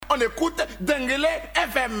on écoute Denguele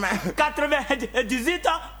FM 98.0.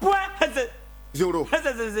 Zéro.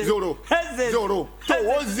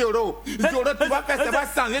 Tu vas faire, ça va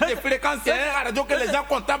changer de fréquence. C'est une radio que les gens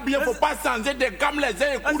comptent bien. Il ne faut pas changer de gamme. Les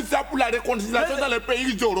gens écoutent ça pour la réconciliation dans le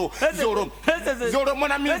pays. Zéro, mon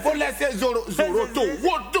ami, il faut laisser zéro. Les gens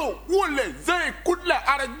écoutent la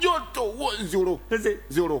radio.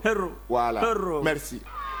 Zéro. Voilà. Merci.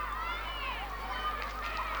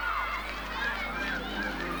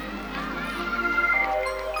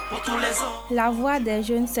 La voix des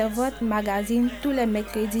jeunes, c'est votre magazine tous les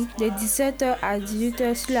mercredis de 17h à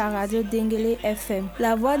 18h sur la radio Denguele FM.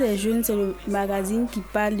 La voix des jeunes, c'est le magazine qui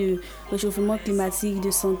parle de réchauffement climatique,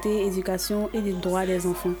 de santé, éducation et des droits des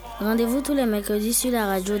enfants. Rendez-vous tous les mercredis sur la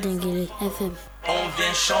radio Denguele FM.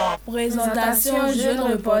 Présentation jeunes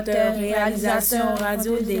reporters, réalisation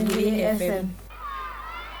radio Denguele FM.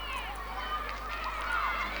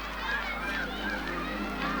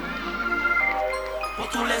 Pour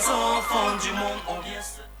tous les enfants du monde, on vient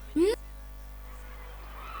se...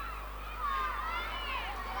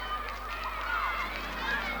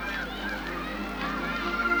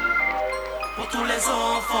 Pour tous les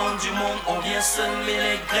enfants du monde, on vient semer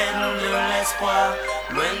les graines de l'espoir.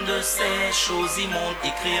 Loin de ces choses immondes,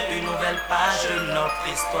 écrire une nouvelle page de notre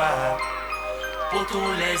histoire. Pour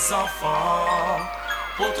tous les enfants,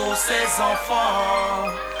 pour tous ces enfants,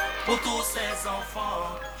 pour tous ces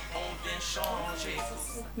enfants.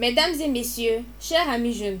 Mesdames et messieurs, chers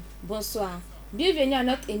amis jeunes, bonsoir. Bienvenue à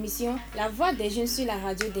notre émission La Voix des jeunes sur la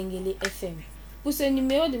radio Denguele FM. Pour ce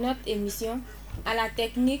numéro de notre émission, à la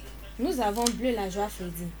technique, nous avons Bleu la Joie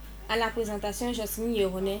Freddy. À la présentation, Jocelyne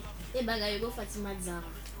Yeronet et Bagayogo Fatima Zara.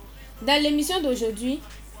 Dans l'émission d'aujourd'hui,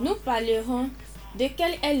 nous parlerons de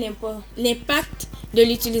quel est l'impact de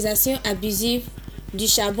l'utilisation abusive du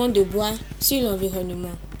charbon de bois sur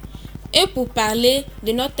l'environnement. Et pour parler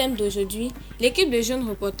de notre thème d'aujourd'hui, l'équipe de jeunes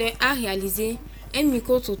reporters a réalisé un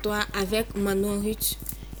micro-trottoir avec Manon Ruth,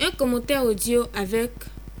 un commentaire audio avec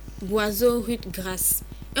Boiseau Ruth Grasse,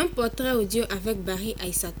 un portrait audio avec Barry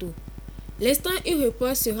Aïssatou. L'instant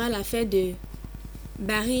e-report sera l'affaire de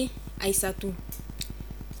Barry Aïssatou.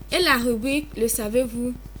 Et la rubrique Le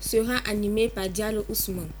savez-vous sera animée par Diallo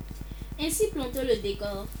Ousmane. Ainsi planté le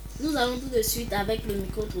décor, nous allons tout de suite avec le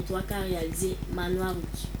micro-trottoir qu'a réalisé Manon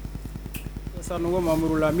Ruth. Sanogo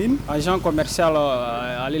Mamourou Lamine, agent commercial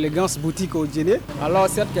à l'élégance boutique au Djéné. Alors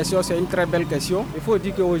cette question c'est une très belle question. Il faut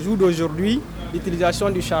dire qu'au jour d'aujourd'hui,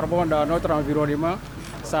 l'utilisation du charbon dans notre environnement,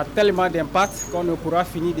 ça a tellement d'impact qu'on ne pourra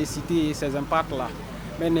finir de citer ces impacts-là.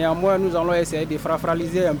 Mais néanmoins, nous allons essayer de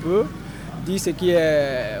frafraliser un peu, dire ce qui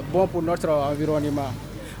est bon pour notre environnement.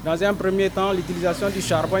 Dans un premier temps, l'utilisation du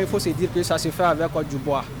charbon, il faut se dire que ça se fait avec du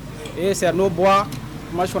bois. Et c'est nos bois,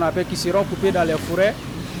 moi je appelle, qui seront coupés dans les forêts.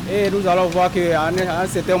 Et nous allons voir qu'à un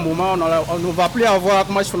certain moment, on ne va plus avoir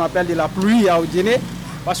ce qu'on appelle de la pluie à Djéné,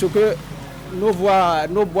 parce que nos bois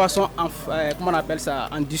sont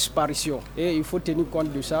en disparition. Et il faut tenir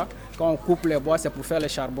compte de ça. Quand on coupe les bois, c'est pour faire le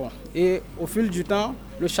charbon. Et au fil du temps,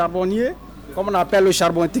 le charbonnier, comme on appelle le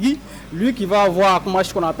charbonnier, lui qui va avoir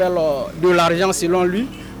ce qu'on appelle de l'argent selon lui.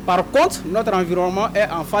 Par contre, notre environnement est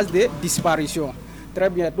en phase de disparition. Très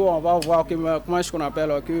bientôt, on va voir que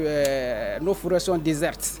nos forêts sont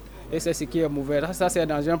désertes. Et c'est ce qui est mauvais. Ça, c'est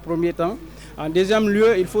dans un premier temps. En deuxième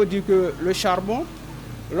lieu, il faut dire que le charbon,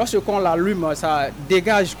 lorsqu'on l'allume, ça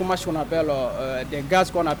dégage des gaz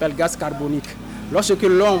qu'on appelle gaz carbonique. Lorsque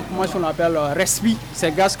l'homme respire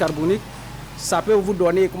ces gaz carboniques, ça peut vous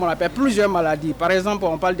donner plusieurs maladies. Par exemple,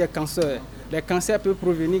 on parle des cancers. Les cancers peuvent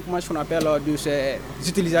provenir de ces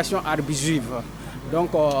utilisations abusives.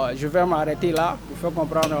 Donc je vais m'arrêter là pour faire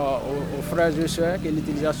comprendre aux frères et sœurs que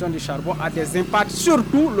l'utilisation du charbon a des impacts.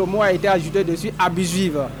 Surtout, le mot a été ajouté dessus,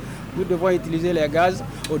 abusive. Nous devons utiliser les gaz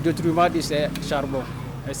au détriment de ces charbons.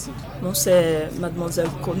 Merci. Moi, c'est mademoiselle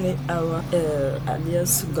Kone Awa,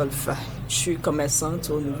 alias Golfa. Je suis commerçante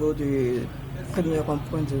au niveau du premier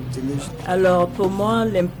rond-point de Niger. Alors pour moi,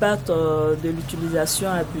 l'impact de l'utilisation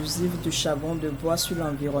abusive du charbon de bois sur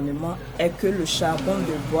l'environnement est que le charbon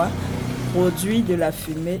de bois produit de la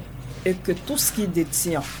fumée et que tout ce qui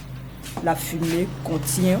détient la fumée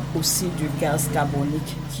contient aussi du gaz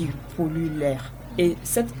carbonique qui pollue l'air. Et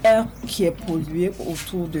cet air qui est pollué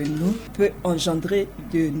autour de nous peut engendrer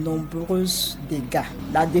de nombreux dégâts.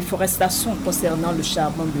 La déforestation concernant le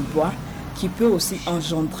charbon de bois qui peut aussi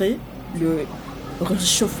engendrer le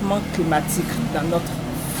réchauffement climatique dans notre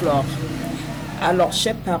flore. Alors,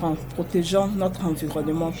 chers parents, protégeons notre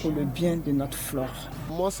environnement pour le bien de notre flore.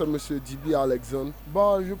 Moi, c'est M. Dibi Alexandre.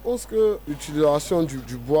 Je pense que l'utilisation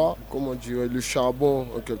du bois, comment on dirait, le charbon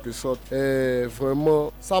en quelque sorte, est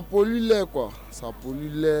vraiment, ça pollue l'air, quoi. Ça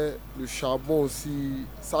pollue l'air, le charbon aussi.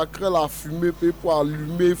 Ça crée la fumée, puis pour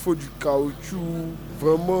allumer, il faut du caoutchouc.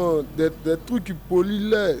 Vraiment, des trucs qui polluent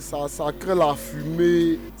l'air. Ça crée la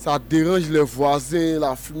fumée, ça dérange les voisins.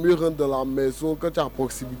 La fumée rentre dans la maison. Quand tu es à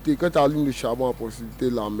proximité, quand tu allumes le charbon à proximité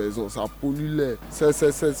de la maison, ça pollue l'air.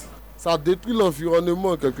 Ça détruit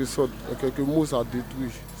l'environnement en quelque sorte. En quelques mots, ça détruit.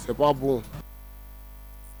 C'est pas bon.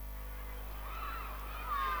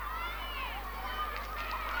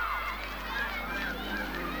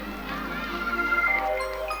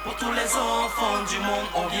 Pour tous les enfants du monde,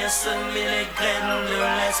 on vient semer les graines de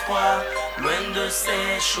l'espoir. Loin de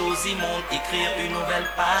ces choses immondes, écrire une nouvelle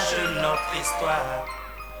page de notre histoire.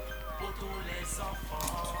 Pour tous les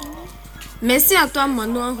enfants. Merci à toi,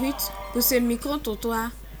 Manon Ruth, pour ce micro-trottoir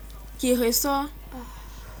qui ressort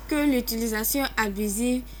que l'utilisation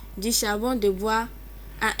abusive du charbon de bois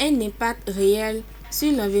a un impact réel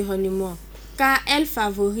sur l'environnement, car elle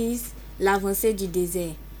favorise l'avancée du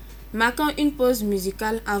désert. Marquons une pause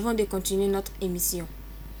musicale avant de continuer notre émission.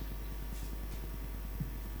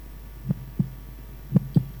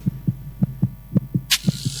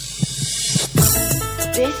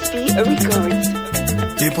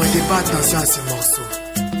 Ne prêtez pas attention à ce morceau.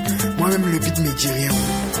 Moi-même, le beat me dit rien.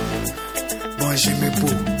 Bon, j'ai mes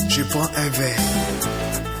pots. Je prends un verre,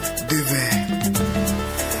 2 verres.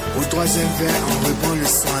 Au 3e verre, on reprend le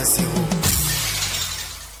son à 0.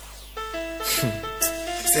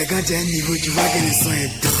 C'est quand tu as un niveau, tu vois que le son est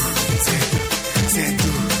doux. C'est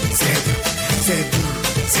doux.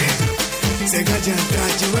 C'est quand tu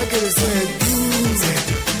entends, tu vois que le son est doux.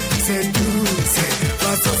 C'est doux.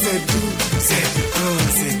 Façon, c'est doux.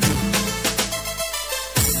 C'est doux.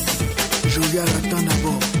 Je viens l'attendre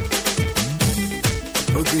d'abord.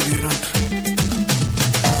 Ok, je rentre.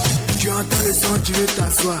 Tu entends le son, tu veux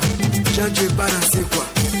t'asseoir. Genre, tu veux pas danser quoi.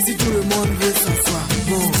 Si tout le monde veut s'asseoir,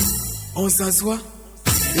 bon, on s'assoit.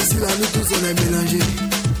 Ici là, nous tous on est mélangés.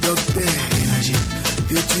 Docteur, mélangé.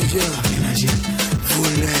 Étudiant, mélangé.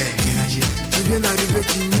 Voleur, mélangé. Tu viens d'arriver,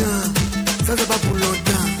 tu n'as. Ça c'est pas pour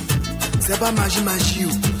longtemps. C'est pas magie.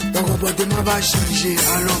 Ton comportement va changer.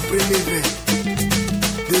 Alors, premier verre.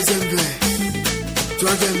 2e verre.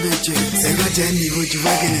 3e verre. C'est quand tu as un niveau, tu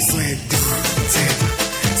vois que le son est doux.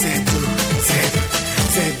 C'est doux.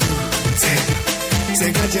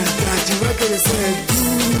 C'est quand tu entends, tu vois que le son est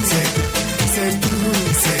doux. C'est doux.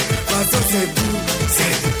 Façon, c'est doux.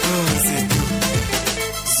 C'est doux.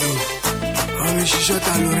 Zo, on me chuchote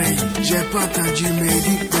à l'oreille. J'ai pas entendu, mais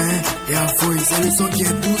dit et à fouille. C'est le son qui est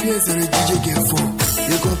doux, bien, c'est le DJ qui est fort.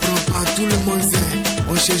 Je comprends pas, tout le monde sait.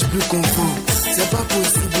 On cherche plus confort. C'est pas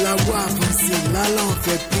possible, la voix avancée. Là, on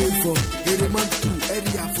fait plus fort. Il demande tout, elle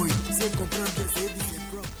dit à fouille. C'est comprendre que c'est dit, c'est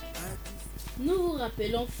propre. Nous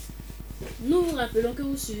vous rappelons que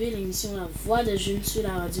vous suivez l'émission La Voix des Jeunes sur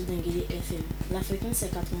la radio d'Enguélé FM. La fréquence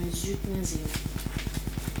est 98.0.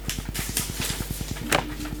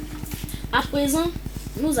 À présent,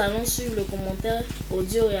 nous allons suivre le commentaire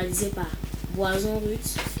audio réalisé par Boison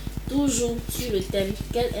Ruth, toujours sur le thème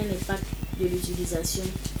 « Quel est l'impact de l'utilisation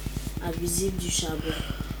abusive du charbon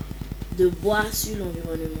de bois sur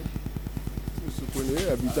l'environnement ?»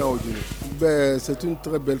 Habitant au Guinée. C'est une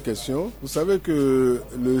très belle question. Vous savez que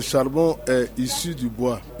le charbon est issu du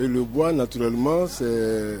bois. Et le bois, naturellement,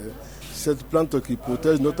 c'est cette plante qui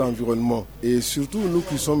protège notre environnement. Et surtout, nous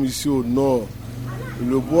qui sommes ici au nord,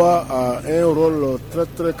 le bois a un rôle très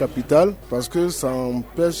très capital parce que ça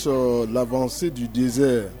empêche l'avancée du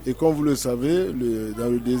désert. Et comme vous le savez, dans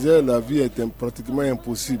le désert, la vie est pratiquement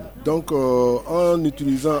impossible. Donc en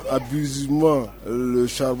utilisant abusivement le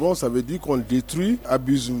charbon, ça veut dire qu'on détruit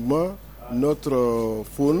abusivement notre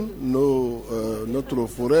faune, notre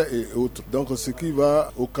forêt et autres. Donc ce qui va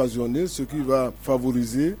occasionner, ce qui va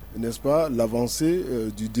favoriser, n'est-ce pas, l'avancée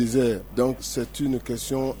du désert. Donc c'est une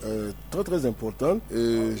question très très importante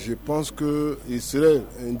et je pense qu'il serait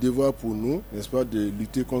un devoir pour nous, n'est-ce pas, de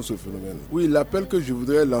lutter contre ce phénomène. Oui, l'appel que je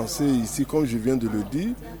voudrais lancer ici, comme je viens de le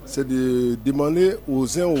dire, c'est de demander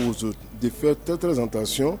aux uns aux autres de faire très très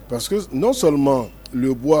attention parce que non seulement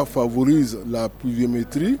le bois favorise la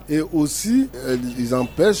pluviométrie et aussi ils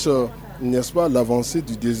empêchent, n'est-ce pas, l'avancée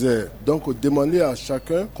du désert. Donc demander à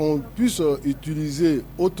chacun qu'on puisse utiliser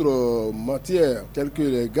autre matière telles que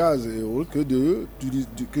les gaz et autres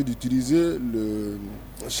que d'utiliser le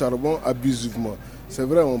charbon abusivement. C'est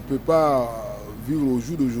vrai, on ne peut pas vivre au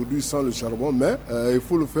jour d'aujourd'hui sans le charbon, mais il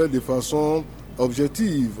faut le faire de façon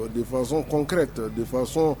objective, de façon concrète, de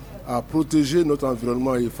façon à protéger notre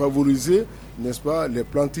environnement et favoriser, n'est-ce pas, les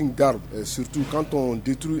plantings d'arbres. Et surtout quand on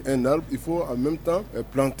détruit un arbre, il faut en même temps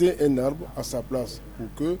planter un arbre à sa place pour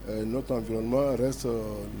que notre environnement reste,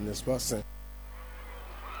 n'est-ce pas, sain.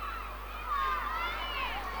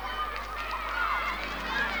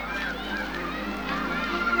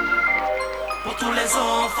 Pour tous les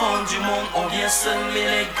enfants du monde, on vient semer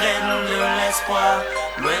les graines de l'espoir.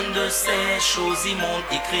 Loin de ces choses immondes,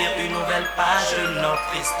 écrire une nouvelle page de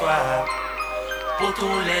notre histoire. Pour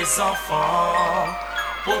tous les enfants,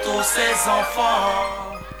 pour tous ces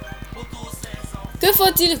enfants. Que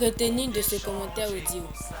faut-il retenir de ce commentaire audio?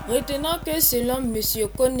 Retenons que selon M.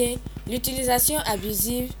 Kone, l'utilisation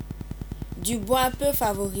abusive du bois peut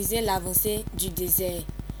favoriser l'avancée du désert.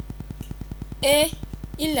 Et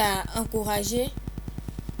il a encouragé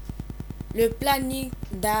le planning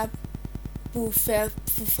d'arbres pour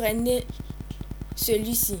freiner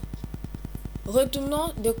celui-ci.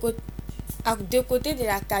 Retournons de côté de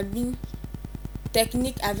la cabine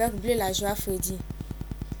technique avec Bleu la Joie Freddy,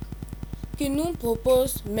 qui nous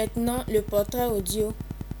propose maintenant le portrait audio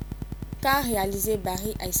qu'a réalisé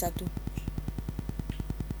Barry Aïssatou.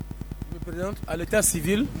 À l'état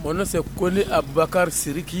civil, mon nom c'est Kone Aboubakar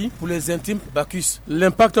Siriki, pour les intimes Bacchus.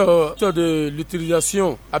 L'impact de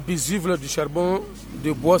l'utilisation abusive du charbon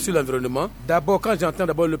de bois sur l'environnement. D'abord, quand j'entends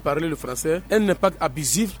le parler le français, un impact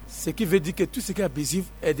abusif, ce qui veut dire que tout ce qui est abusif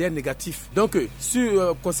est déjà négatif. Donc,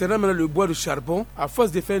 concernant maintenant le bois de charbon, à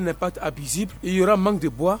force de faire un impact abusif, il y aura manque de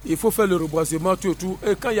bois, il faut faire le reboisement, tout.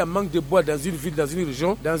 Et quand il y a manque de bois dans une ville, dans une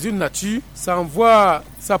région, dans une nature, ça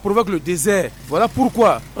provoque le désert. Voilà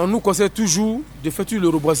pourquoi on nous conseille toujours de faire le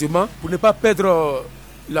reboisement pour ne pas perdre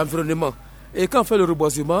l'environnement. Et quand on fait le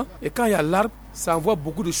reboisement, et quand il y a l'arbre, ça envoie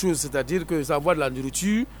beaucoup de choses, c'est-à-dire que ça envoie de la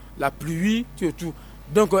nourriture, la pluie, tout.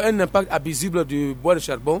 Donc un impact abusif du bois de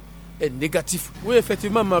charbon est négatif. Oui,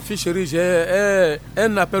 effectivement, ma fille chérie, j'ai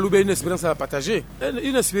un appel ou bien une expérience à partager.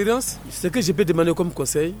 Une expérience, ce que je peux demander comme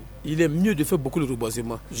conseil, il est mieux de faire beaucoup de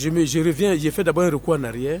reboisement. Je reviens, j'ai fait d'abord un recours en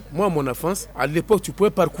arrière. Moi, à mon enfance, à l'époque, tu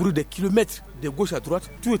pouvais parcourir des kilomètres de gauche à droite.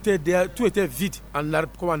 Tout était vide en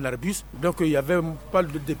arbre, comme en arbuste. Donc, il n'y avait pas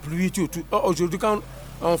de pluie, tout. Aujourd'hui, quand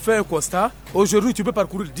on fait un constat, aujourd'hui tu peux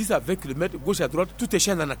parcourir 10 à 20 km gauche à droite, tout est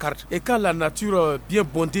chaîne dans la carte. Et quand la nature bien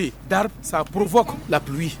bondée d'arbres, ça provoque la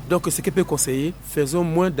pluie. Donc ce que peut conseiller, faisons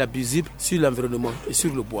moins d'abusifs sur l'environnement et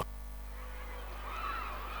sur le bois.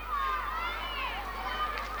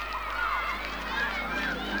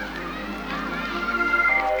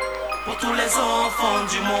 Pour tous les enfants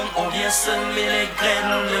du monde, on vient semer les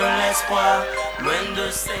graines de l'espoir. Loin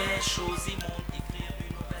de ces choses immondes.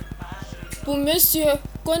 Pour Monsieur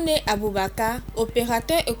Kone Aboubakar,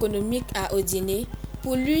 opérateur économique à Odiné,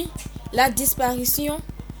 pour lui, la disparition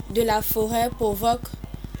de la forêt provoque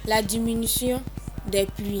la diminution des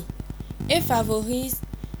pluies et favorise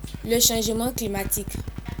le changement climatique.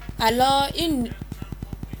 Alors, il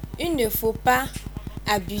ne faut pas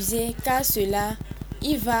abuser car cela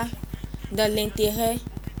y va dans l'intérêt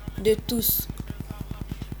de tous,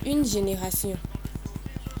 une génération.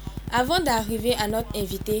 Avant d'arriver à notre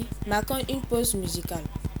invité, marquons une pause musicale.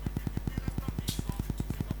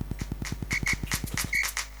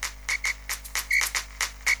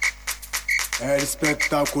 El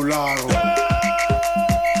Spectacularo.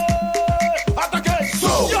 Attaquez!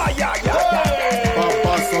 So!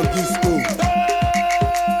 Papa son disco.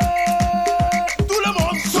 Tout le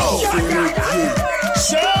monde so!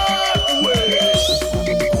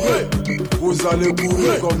 Vous allez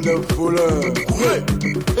courir comme des voleurs.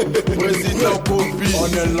 Président Kofi, on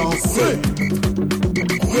est lancé.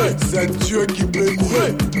 C'est Dieu qui peut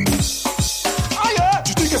courir. Aïe,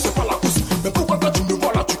 tu dis que c'est pas la course, mais pourquoi quand tu me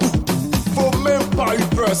vois là tu cours? Faut même pas une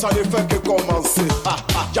peur, ça ne fait que commencer.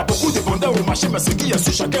 Y'a beaucoup de vendeurs au marché, mais ce qui est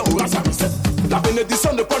sur chacun aura sa recette. La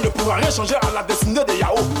bénédiction de Paul ne pourra rien changer à la destinée de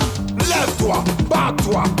Yahoo. Lève-toi,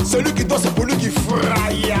 bats-toi, celui qui doit c'est pour lui qui fera.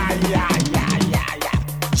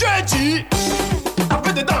 J'ai dit,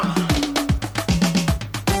 tapez dedans.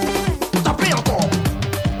 Tapez encore.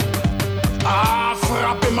 Ah,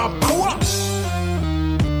 frappez ma poire.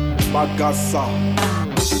 Magassa.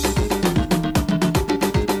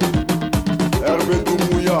 Hervé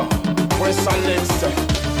Doumouya. Prince Alex.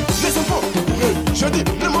 Les enfants, je dis,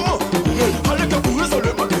 les mamans, allez que courir sur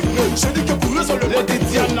le marché. Je dis que courir sur le marché.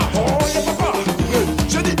 Diana, oh les papas.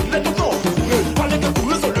 Je dis, les tontons, allez que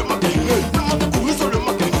courir sur le marché. Maman que courir sur le marché.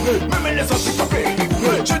 Même les handicapés.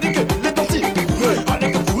 Je dis que les tantis,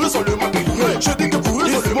 allez que courir sur le marché. Je dis que courir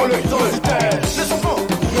sur le marché. Les enfants,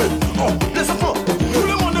 oh les enfants, tout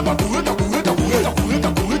le monde va courir,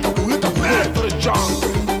 Maître Django.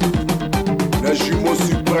 Les jumeaux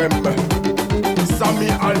suprêmes. Sami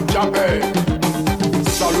Al-Jabé,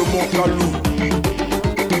 Salomon Kalou,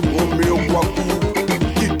 Romeo Kwaku,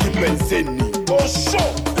 Kiki Benzeni. Ocho,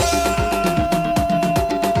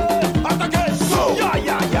 attaquez, so,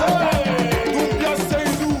 Doumbia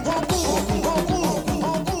Seydou.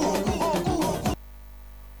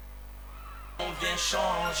 On vient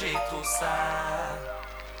changer tout ça.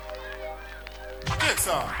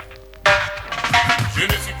 Qu'est-ce ça? Je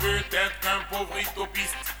ne suis peut-être qu'un pauvre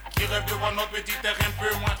utopiste qui rêve de voir notre petit terre un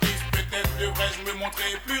peu moins triste. Peut-être devrais-je me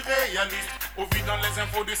montrer plus réaliste au vu dans les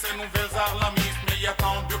infos de ces nouvelles alarmistes. Mais il y a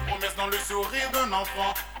tant de promesses dans le sourire d'un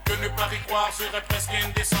enfant que ne pas y croire serait presque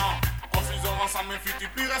indécent. Construisons ensemble un futur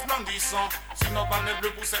plus resplendissant. Si notre planète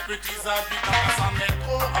bleue pour ses petits habitants, ça s'en est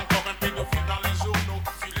trop. Encore un pédophile dans les journaux.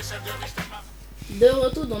 Si les chefs de riches De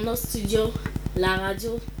retour dans notre studio, la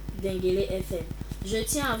radio d'Enguélé FM. Je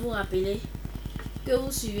tiens à vous rappeler que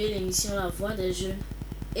vous suivez l'émission La Voix des Jeunes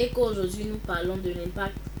et qu'aujourd'hui nous parlons de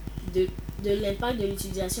l'impact de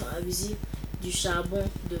l'utilisation abusive du charbon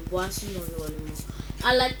de bois sur l'environnement.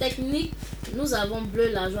 À la technique, nous avons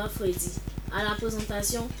Bleu Lajoie Freddy. À la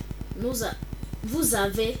présentation, vous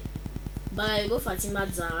avez Baraego Fatima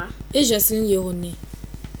Zara et Jocelyne Yeroné.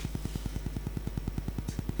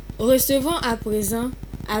 Recevons à présent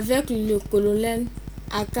avec le colonel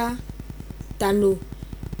Aka Tano.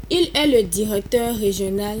 Il est le directeur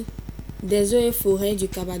régional des eaux et forêts du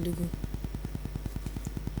Kabadougou.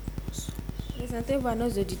 Présentez-vous à nos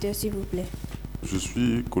auditeurs, s'il vous plaît. Je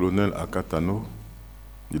suis colonel Aka Tano,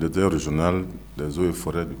 directeur régional des eaux et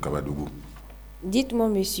forêts du Kabadougou. Dites-moi,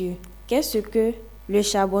 monsieur, qu'est-ce que le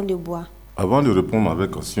charbon de bois? Avant de répondre à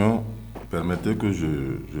votre question, permettez que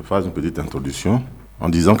je fasse une petite introduction en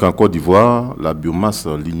disant qu'en Côte d'Ivoire, la biomasse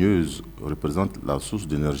ligneuse représente la source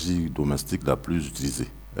d'énergie domestique la plus utilisée.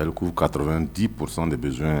 Elle couvre 90% des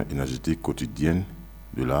besoins énergétiques quotidiens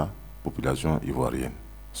de la population ivoirienne.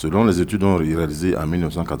 Selon les études réalisées en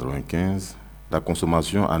 1995, la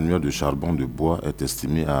consommation annuelle de charbon de bois est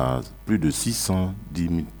estimée à plus de 610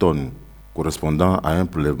 000 tonnes, correspondant à un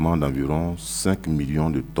prélèvement d'environ 5 millions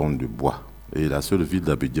de tonnes de bois. Et la seule ville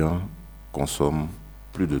d'Abidjan consomme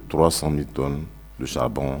plus de 300 000 tonnes de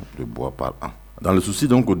charbon de bois par an. Dans le souci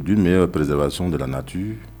donc d'une meilleure préservation de la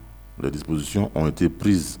nature, les dispositions ont été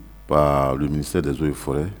prises par le ministère des Eaux et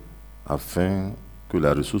Forêts afin que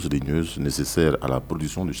la ressource ligneuse nécessaire à la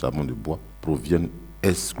production du charbon de bois provienne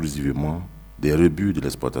exclusivement des rebuts de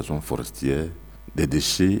l'exploitation forestière, des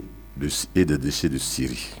déchets et des déchets de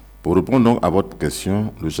scierie. Pour répondre donc à votre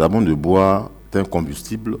question, le charbon de bois est un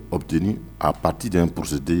combustible obtenu à partir d'un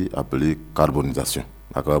procédé appelé carbonisation.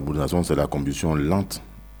 La carbonisation, c'est la combustion lente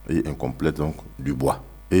et incomplète donc, du bois.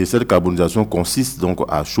 Et cette carbonisation consiste donc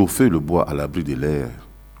à chauffer le bois à l'abri de l'air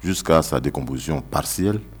jusqu'à sa décomposition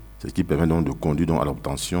partielle, ce qui permet donc de conduire donc à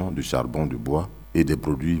l'obtention du charbon de bois et des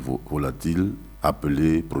produits volatiles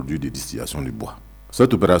appelés produits de distillation du bois.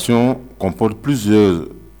 Cette opération comporte plusieurs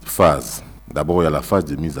phases. D'abord, il y a la phase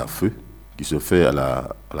de mise à feu qui se fait à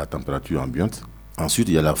la température ambiante. Ensuite,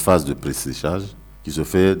 il y a la phase de pré-séchage qui se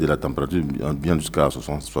fait de la température ambiante jusqu'à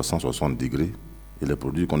 60 degrés. Et les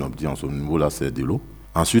produits qu'on obtient à ce niveau-là, c'est de l'eau.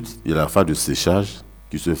 Ensuite, il y a la phase de séchage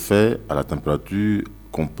qui se fait à la température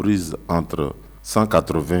comprise entre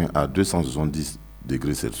 180 à 270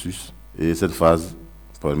 degrés Celsius. Et cette phase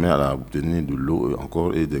permet d'obtenir de l'eau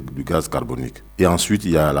encore et du gaz carbonique. Et ensuite,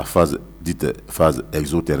 il y a la phase dite phase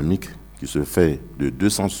exothermique qui se fait de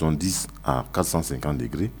 270 à 450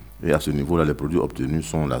 degrés. Et à ce niveau-là, les produits obtenus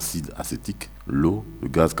sont l'acide acétique, l'eau, le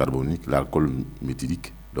gaz carbonique, l'alcool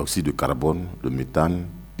méthylique, l'oxyde de carbone, le méthane,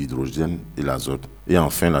 l'hydrogène et l'azote. Et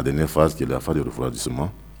enfin, la dernière phase qui est la phase de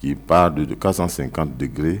refroidissement qui part de 450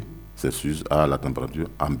 degrés Celsius à la température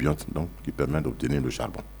ambiante, donc qui permet d'obtenir le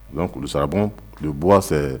charbon. Donc le charbon, le bois,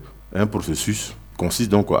 c'est un processus qui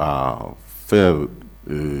consiste donc à faire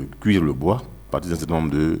cuire le bois à partir d'un certain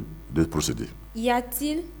nombre de procédés. Y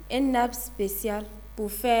a-t-il une nappe spéciale pour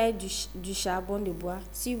faire du charbon de bois?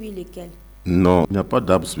 Si oui, lequel? Non, il n'y a pas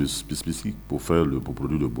d'arbre spécifique pour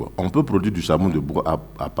produire le bois. On peut produire du charbon de bois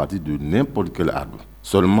à partir de n'importe quel arbre.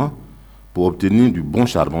 Seulement, pour obtenir du bon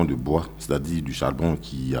charbon de bois, c'est-à-dire du charbon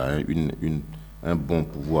qui a un bon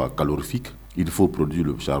pouvoir calorifique, il faut produire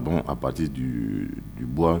le charbon à partir du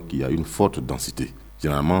bois qui a une forte densité.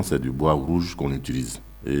 Généralement, c'est du bois rouge qu'on utilise.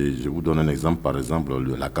 Et je vous donne un exemple, par exemple,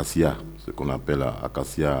 l'acacia, ce qu'on appelle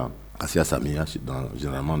acacia samia,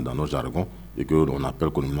 généralement dans nos jargons, et que l'on appelle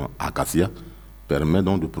communément acacia, permet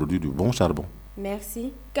donc de produire du bon charbon.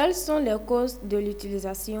 Merci. Quelles sont les causes de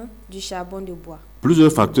l'utilisation du charbon de bois?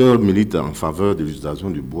 Plusieurs facteurs militent en faveur de l'utilisation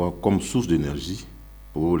du bois comme source d'énergie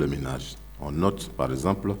pour les ménages. On note par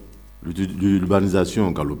exemple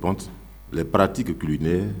l'urbanisation galopante, les pratiques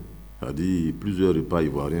culinaires, c'est-à-dire plusieurs repas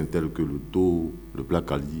ivoiriens tels que le thau, le plat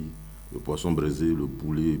cali, le poisson braisé, le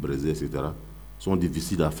poulet braisé, etc., sont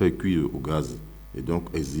difficiles à faire cuire au gaz et donc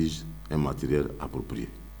exigent un matériel approprié.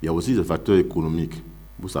 Il y a aussi des facteurs économiques.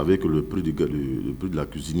 Vous savez que le prix de la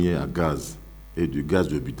cuisinière à gaz et du gaz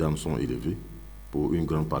de butane sont élevés. pour une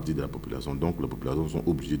grande partie de la population. Donc, les populations sont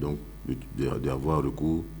obligées donc, d'avoir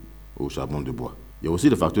recours au charbon de bois. Il y a aussi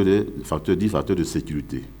les facteurs de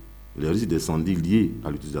sécurité. Les risques d'incendie liés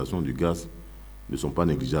à l'utilisation du gaz ne sont pas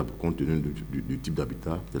négligeables compte tenu du type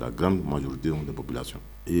d'habitat de la grande majorité donc, des populations.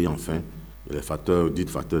 Et enfin, il y a les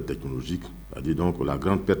facteurs technologiques, c'est-à-dire donc la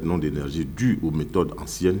grande perte non d'énergie due aux méthodes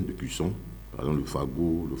anciennes de cuisson, par exemple le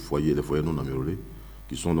fagot, les foyers non améliorés,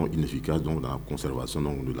 qui sont donc inefficaces donc, dans la conservation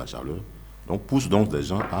donc, de la chaleur. Donc pousse donc les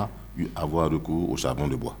gens à avoir recours au charbon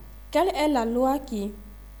de bois. Quelle est la loi qui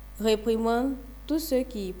réprimande tous ceux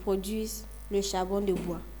qui produisent le charbon de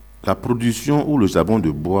bois? La production ou le charbon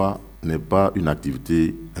de bois n'est pas une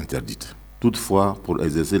activité interdite. Toutefois, pour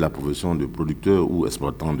exercer la profession de producteur ou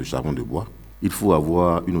exploitant de charbon de bois, il faut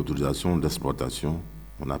avoir une autorisation d'exploitation.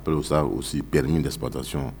 On appelle ça aussi permis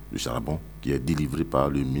d'exploitation du charbon, qui est délivré par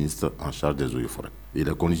le ministre en charge des eaux et forêts. Et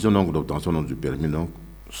les conditions d'obtention du permis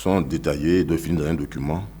sont détaillées et définies dans un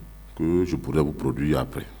document que je pourrais vous produire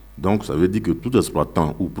après. Donc, ça veut dire que tout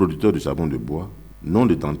exploitant ou producteur de charbon de bois non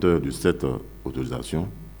détenteur de cette autorisation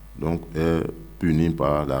donc, est puni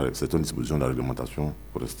par certaines dispositions de la réglementation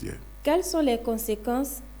forestière. Quelles sont les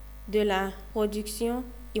conséquences de la production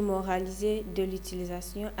immoralisée de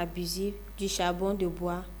l'utilisation abusive du charbon de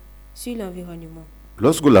bois sur l'environnement?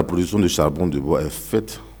 Lorsque la production de charbon de bois est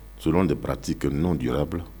faite selon des pratiques non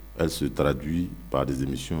durables, elle se traduit par des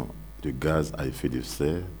émissions de gaz à effet de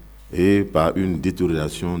serre et par une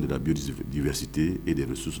détérioration de la biodiversité et des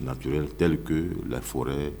ressources naturelles telles que la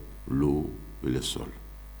forêt, l'eau et les sols.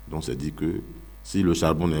 Donc c'est dit que si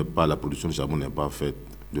la production de charbon n'est pas faite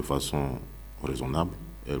de façon raisonnable,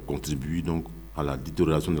 elle contribue donc à la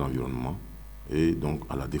détérioration de l'environnement et donc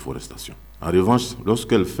à la déforestation. En revanche,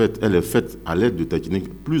 lorsqu'elle est faite à l'aide de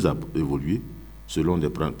techniques plus évoluées, selon des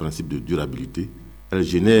principes de durabilité, elle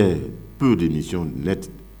génère peu d'émissions nettes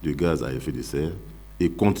de gaz à effet de serre et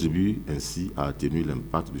contribue ainsi à atténuer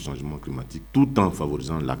l'impact du changement climatique tout en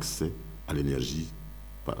favorisant l'accès à l'énergie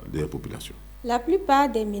des populations. La plupart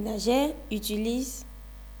des ménagères utilisent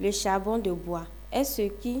le charbon de bois. Est-ce ce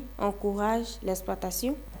qui encourage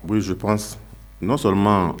l'exploitation? Oui, je pense. Non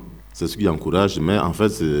seulement c'est ce qui encourage, mais en fait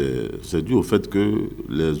c'est dû au fait que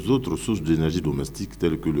les autres sources d'énergie domestique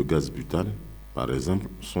telles que le gaz butane, par exemple,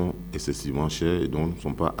 sont excessivement chères et donc ne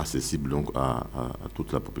sont pas accessibles donc, à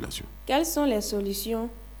toute la population. Quelles sont les solutions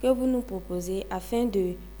que vous nous proposez afin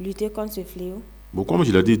de lutter contre ce fléau? Bon, comme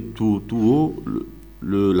je l'ai dit tout haut,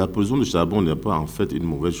 la production de charbon n'est pas en fait une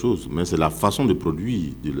mauvaise chose, mais c'est la façon de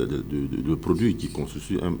produire le produit qui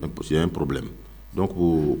constitue un problème. Donc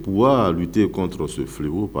pour pouvoir lutter contre ce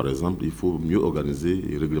fléau, par exemple, il faut mieux organiser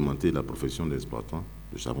et réglementer la profession d'exploitant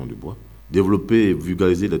de charbon de bois, développer et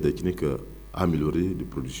vulgariser les techniques améliorées de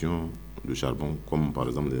production de charbon, comme par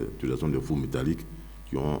exemple l'utilisation de fours métalliques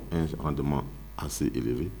qui ont un rendement assez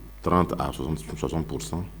élevé, 30 à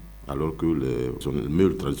 60%, alors que les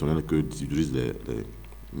meules traditionnelles que utilisent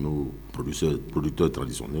nos producteurs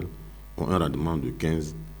traditionnels ont un rendement de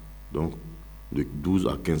 12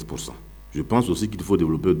 à 15%. Je pense aussi qu'il faut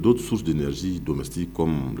développer d'autres sources d'énergie domestique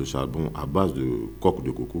comme le charbon à base de coque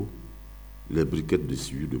de coco, les briquettes de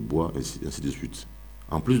sciure de bois, ainsi de suite.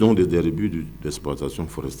 En plus donc des rebuts d'exploitation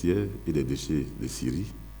forestière et des déchets de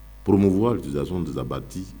scieries, promouvoir l'utilisation des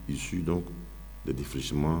abatis issus donc des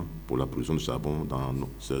défrichements pour la production de charbon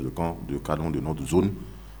c'est le cas de notre zone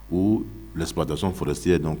où l'exploitation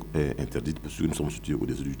forestière donc, est interdite parce que nous sommes situés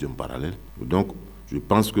au-dessus du thème parallèle. Donc, je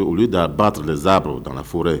pense qu'au lieu d'abattre les arbres dans la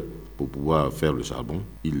forêt pour pouvoir faire le charbon,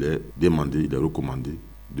 il est recommandé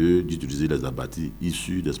d'utiliser les abatis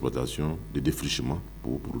issus d'exploitation, de défrichement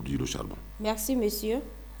pour produire le charbon. Merci, monsieur.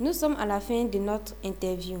 Nous sommes à la fin de notre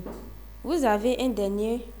interview. Vous avez un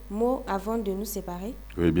dernier mot avant de nous séparer?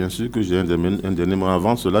 Oui, bien sûr que j'ai un dernier mot.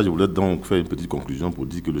 Avant cela, je voulais donc faire une petite conclusion pour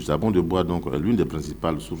dire que le charbon de bois donc, est l'une des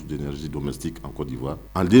principales sources d'énergie domestique en Côte d'Ivoire.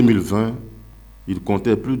 En 2020, il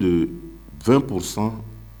comptait plus de 20%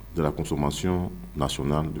 de la consommation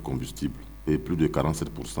nationale de combustible et plus de 47% de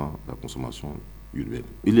la consommation urbaine.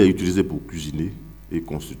 Il est utilisé pour cuisiner et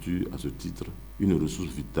constitue à ce titre une ressource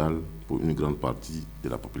vitale pour une grande partie de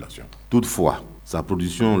la population. Toutefois, sa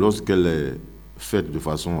production, lorsqu'elle est faite de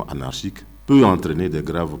façon anarchique, peut entraîner de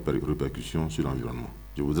graves répercussions sur l'environnement.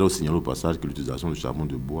 Je voudrais aussi signaler au passage que l'utilisation du charbon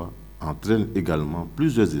de bois entraîne également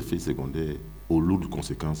plusieurs effets secondaires aux lourdes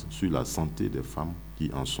conséquences sur la santé des femmes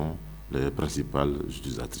qui en sont les principales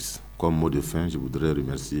utilisatrices. Comme mot de fin, je voudrais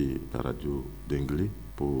remercier la radio d'Anglais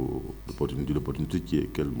pour l'opportunité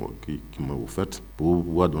qui m'a offerte pour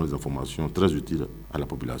pouvoir donner des informations très utiles à la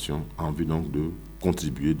population en vue donc de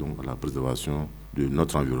contribuer donc à la préservation de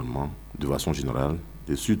notre environnement de façon générale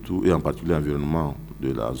et surtout et en particulier l'environnement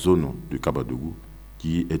de la zone du Kabadougou,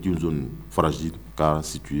 qui est une zone fragile car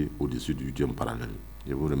située au-dessus du diamètre parallèle.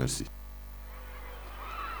 Je vous remercie.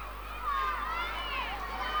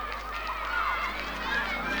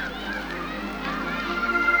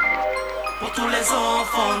 Pour tous les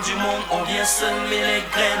enfants du monde, on vient semer les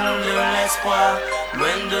graines de l'espoir.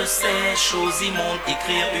 Loin de ces choses immondes,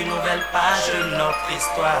 écrire une nouvelle page de notre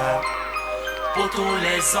histoire. Pour tous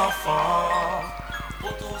les enfants,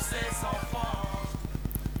 pour tous ces enfants.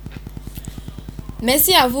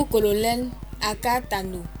 Merci à vous, colonel Aka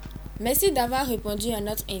Tano. Merci d'avoir répondu à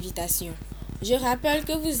notre invitation. Je rappelle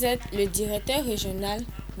que vous êtes le directeur régional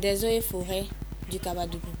des eaux et forêts du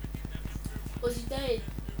Kabadougou. Auditeurs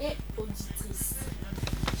et auditrices,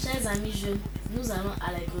 chers amis jeunes, nous allons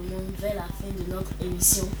allègrement vers la fin de notre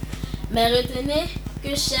émission. Mais retenez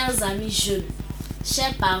que, chers amis jeunes,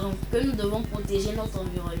 chers parents, que nous devons protéger notre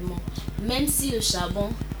environnement, même si le charbon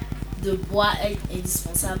de bois est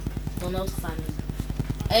indispensable dans notre famille.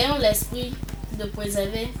 Ayons l'esprit de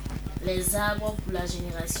préserver les arbres pour la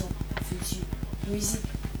génération future. Musique.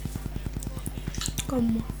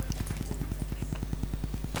 Comme moi.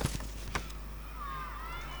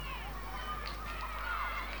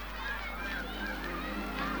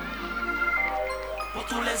 Pour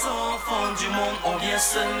tous les enfants du monde, on vient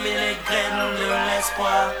semer les graines de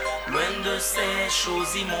l'espoir. Loin de ces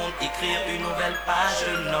choses immondes, écrire une nouvelle page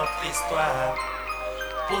de notre histoire.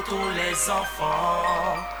 Pour tous les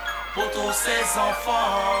enfants, pour tous ces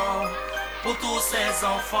enfants, pour tous ces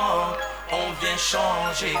enfants, on vient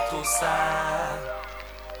changer tout ça.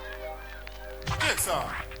 Qu'est-ce ça?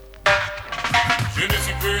 Je ne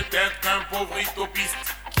suis peut-être qu'un pauvre utopiste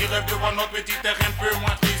qui rêve de voir notre petit terre un peu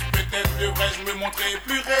moins triste. Peut-être devrais-je me montrer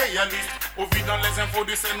plus réaliste au vu dans les infos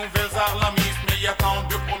de ces nouvelles alarmistes. Mais il y a tant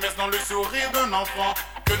de promesses dans le sourire d'un enfant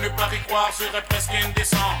que ne pas y croire serait presque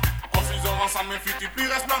indécent. Construisons ensemble un futur plus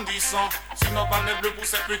resplendissant. Si notre planète bleue pour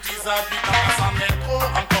ces petits habitants, ça en est trop.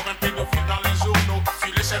 Encore un pédophile dans les journaux. Si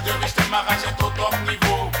le chef de riche ma rage est au top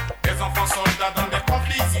niveau. Des enfants soldats dans des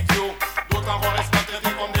conflits idiots. D'autres encore restent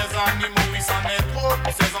traités comme des animaux. Oui, ça en est trop.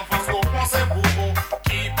 Pour ces enfants sauvons ces bourreaux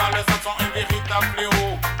qui par les actes sont un véritable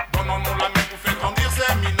fléau. Donnons-nous la main pour faire grandir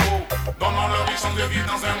ces minots. Donnons-leur une chance de vivre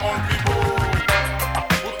dans un monde plus beau.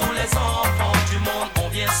 Pour tous les enfants du monde, on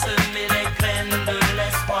vient semer les graines de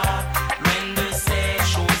l'espoir. Loin de ces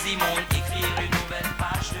choses immondes, écrire une nouvelle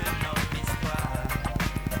page de notre histoire.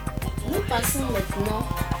 Nous passons maintenant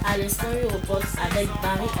à l'instant Europos avec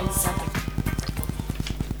Barry Alisaka.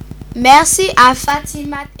 Merci à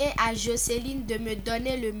Fatimat et à Jocelyne de me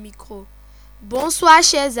donner le micro. Bonsoir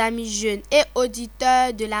chers amis jeunes et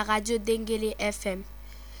auditeurs de la radio Denguélé FM.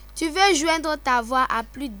 Tu veux joindre ta voix à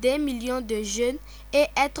plus d'1 million de jeunes et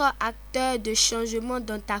être acteur de changement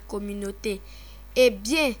dans ta communauté? Eh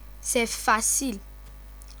bien, c'est facile.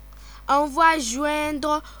 Envoie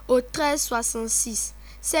joindre au 1366.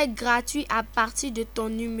 C'est gratuit à partir de ton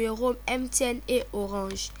numéro MTN et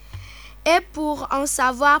Orange. Et pour en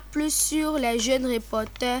savoir plus sur les jeunes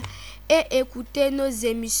reporters et écouter nos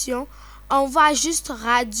émissions, envoie juste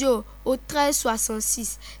radio au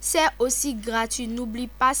 1366. C'est aussi gratuit. N'oublie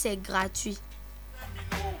pas, c'est gratuit.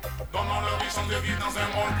 Donnons-leur une chance de vivre dans un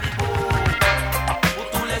monde plus beau. Pour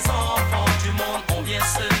tous les enfants du monde, on vient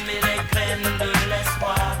semer les graines de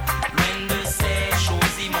l'espoir. Loin de ces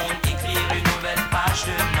choses immondes, écrire une nouvelle page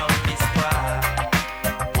de notre histoire.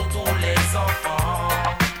 Pour tous les enfants,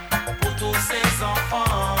 pour tous ces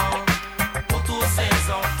enfants, pour tous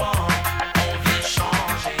ces enfants, on vient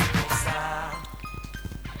changer tout ça.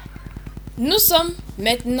 Nous sommes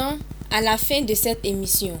maintenant à la fin de cette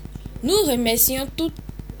émission. Nous remercions toute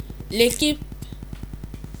l'équipe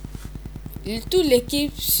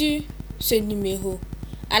sur ce numéro.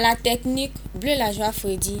 À la technique, Bleu la joie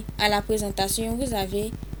Freddy. À la présentation, vous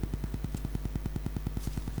avez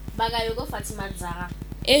Bagayogo Fatima Zara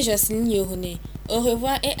et Jocelyne Yorone. Au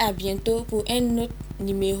revoir et à bientôt pour un autre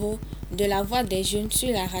numéro de la voix des jeunes sur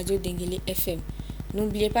la radio Denguélé FM.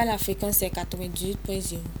 N'oubliez pas, la fréquence c'est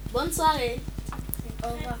 98.0. Bonne soirée. Au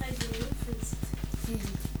revoir.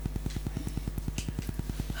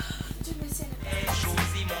 Les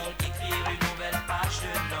choses immondes, écrire une nouvelle page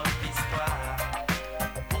de notre histoire.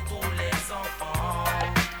 Pour tous les enfants,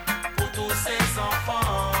 pour tous ces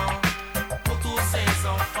enfants, pour tous ces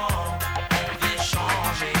enfants, on vient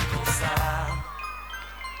changer tout ça.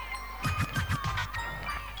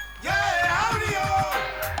 Yeah, howdy, yo.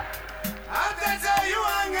 After say you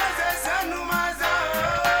and your say, son, no matter.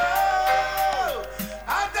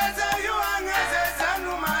 After say you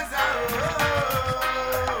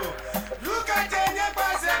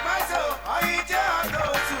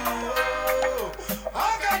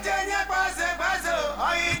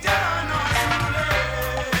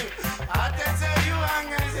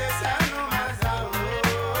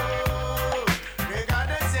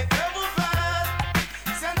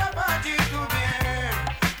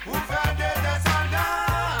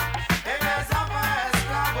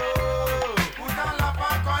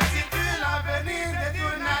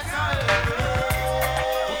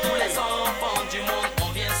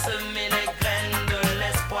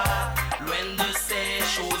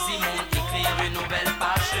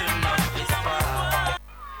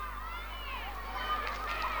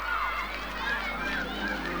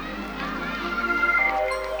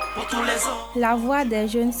La voix des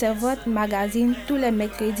jeunes, c'est votre magazine tous les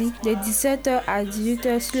mercredis de 17h à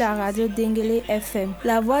 18h sur la radio Dengele FM.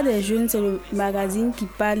 La voix des jeunes, c'est le magazine qui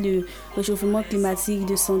parle de réchauffement climatique,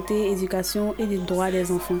 de santé, éducation et des droits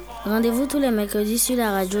des enfants. Rendez-vous tous les mercredis sur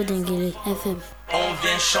la radio Dengele FM. On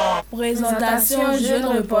vient chanter. Présentation jeune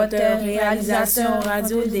reporter, réalisation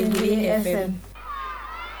radio Dengele FM.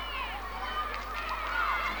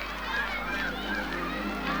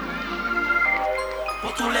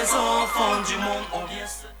 Pour tous les enfants du monde, on vient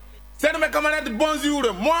se... C'est mes camarades,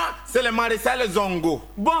 bonjour. Moi, c'est le maréchal Zongo.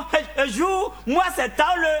 Bon, jour, moi c'est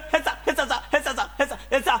Taule.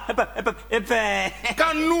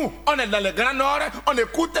 Quand nous, on est dans le Grand Nord, on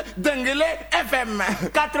écoute Dengele FM.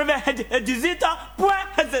 98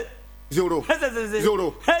 Zéro.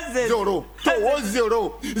 Zéro. Zéro.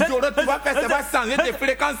 Zéro. Tu vas faire, ça va changer de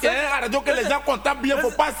fréquence. C'est un radio que les gens comptent bien. Il ne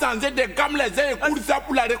faut pas changer de gamme. Les gens écoutent ça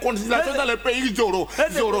pour la réconciliation dans le pays. Zéro.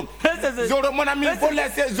 Zéro. Zéro, mon ami, il faut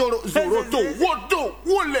laisser zéro. Zéro.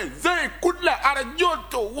 Les gens écoutent la radio.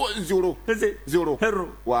 Zéro. Zéro.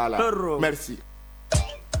 Voilà. Merci.